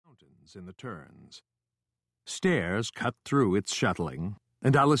bends in the turns. Stairs cut through its shuttling,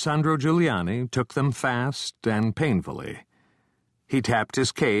 and Alessandro Giuliani took them fast and painfully. He tapped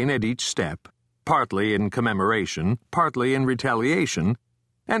his cane at each step, partly in commemoration, partly in retaliation,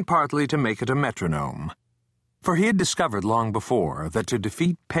 and partly to make it a metronome. For he had discovered long before that to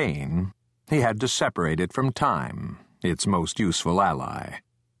defeat pain, he had to separate it from time, its most useful ally.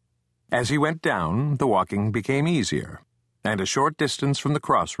 As he went down, the walking became easier, and a short distance from the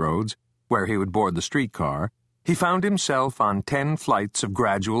crossroads, where he would board the streetcar, he found himself on 10 flights of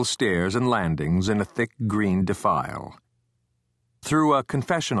gradual stairs and landings in a thick green defile. Through a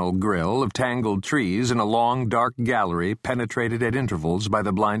confessional grill of tangled trees in a long, dark gallery penetrated at intervals by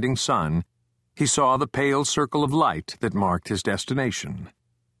the blinding sun, he saw the pale circle of light that marked his destination.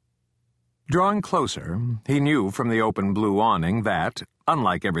 Drawing closer, he knew from the open blue awning that,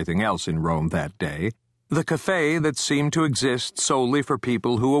 unlike everything else in Rome that day, the café that seemed to exist solely for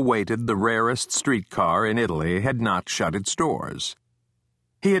people who awaited the rarest streetcar in Italy had not shut its doors.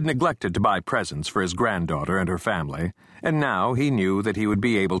 He had neglected to buy presents for his granddaughter and her family, and now he knew that he would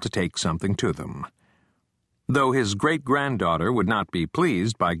be able to take something to them. Though his great-granddaughter would not be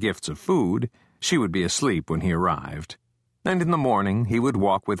pleased by gifts of food, she would be asleep when he arrived, and in the morning he would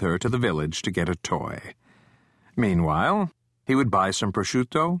walk with her to the village to get a toy. Meanwhile, he would buy some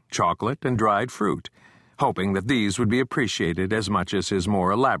prosciutto, chocolate, and dried fruit, hoping that these would be appreciated as much as his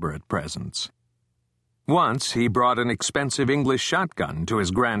more elaborate presents. Once he brought an expensive English shotgun to his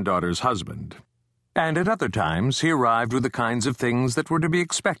granddaughter's husband, and at other times he arrived with the kinds of things that were to be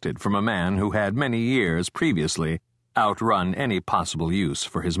expected from a man who had many years previously outrun any possible use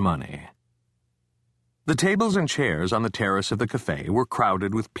for his money. The tables and chairs on the terrace of the café were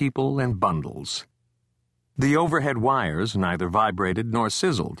crowded with people and bundles. The overhead wires neither vibrated nor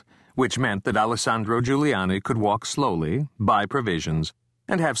sizzled, which meant that Alessandro Giuliani could walk slowly, buy provisions,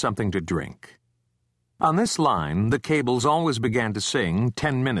 and have something to drink. On this line, the cables always began to sing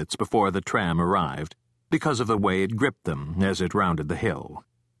 10 minutes before the tram arrived, because of the way it gripped them as it rounded the hill.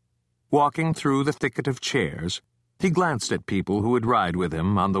 Walking through the thicket of chairs, he glanced at people who would ride with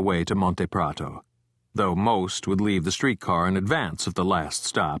him on the way to Monteprato, though most would leave the streetcar in advance of the last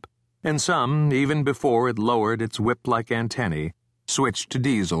stop, and some, even before it lowered its whip-like antennae, switched to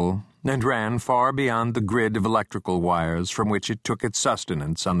diesel and ran far beyond the grid of electrical wires from which it took its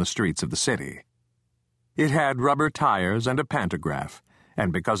sustenance on the streets of the city. It had rubber tires and a pantograph,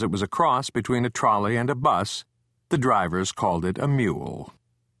 and because it was a cross between a trolley and a bus, the drivers called it a mule.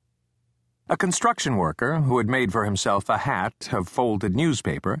 A construction worker, who had made for himself a hat of folded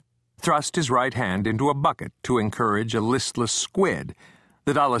newspaper, thrust his right hand into a bucket to encourage a listless squid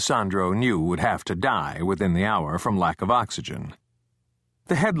that Alessandro knew would have to die within the hour from lack of oxygen.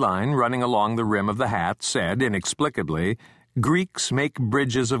 The headline running along the rim of the hat said, inexplicably, "Greeks make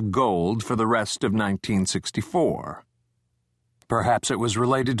bridges of gold for the rest of 1964. Perhaps it was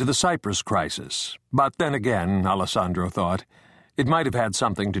related to the Cyprus crisis, but then again, Alessandro thought, it might have had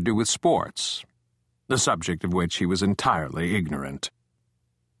something to do with sports, the subject of which he was entirely ignorant.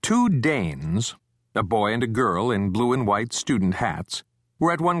 2 Danes, a boy and a girl in blue and white student hats,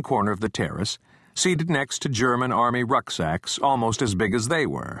 were at one corner of the terrace, seated next to German army rucksacks almost as big as they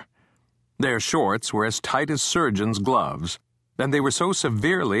were. Their shorts were as tight as surgeons' gloves, and they were so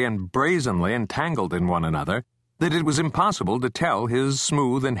severely and brazenly entangled in one another that it was impossible to tell his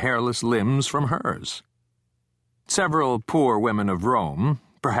smooth and hairless limbs from hers. Several poor women of Rome,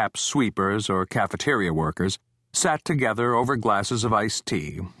 perhaps sweepers or cafeteria workers, sat together over glasses of iced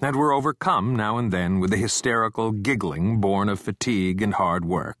tea and were overcome now and then with a hysterical giggling born of fatigue and hard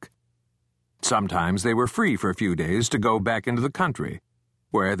work. Sometimes they were free for a few days to go back into the country,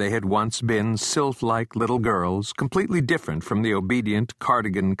 where they had once been sylph-like little girls, completely different from the obedient,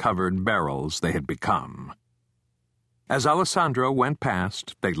 cardigan-covered barrels they had become. As Alessandro went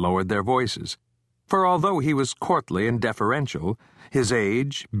past, they lowered their voices, for although he was courtly and deferential, his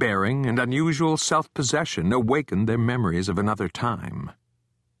age, bearing, and unusual self-possession awakened their memories of another time.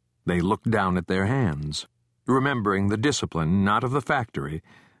 They looked down at their hands, remembering the discipline not of the factory,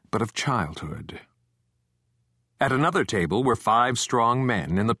 but of childhood. At another table were 5 strong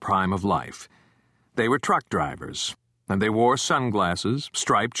men in the prime of life. They were truck drivers, and they wore sunglasses,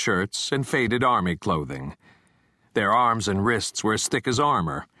 striped shirts, and faded army clothing. Their arms and wrists were as thick as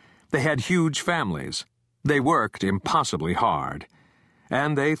armor. They had huge families. They worked impossibly hard.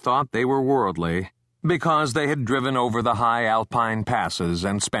 And they thought they were worldly, because they had driven over the high alpine passes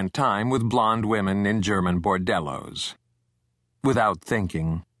and spent time with blonde women in German bordellos. Without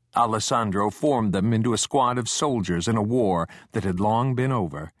thinking, Alessandro formed them into a squad of soldiers in a war that had long been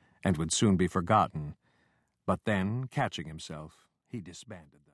over and would soon be forgotten. But then, catching himself, he disbanded them.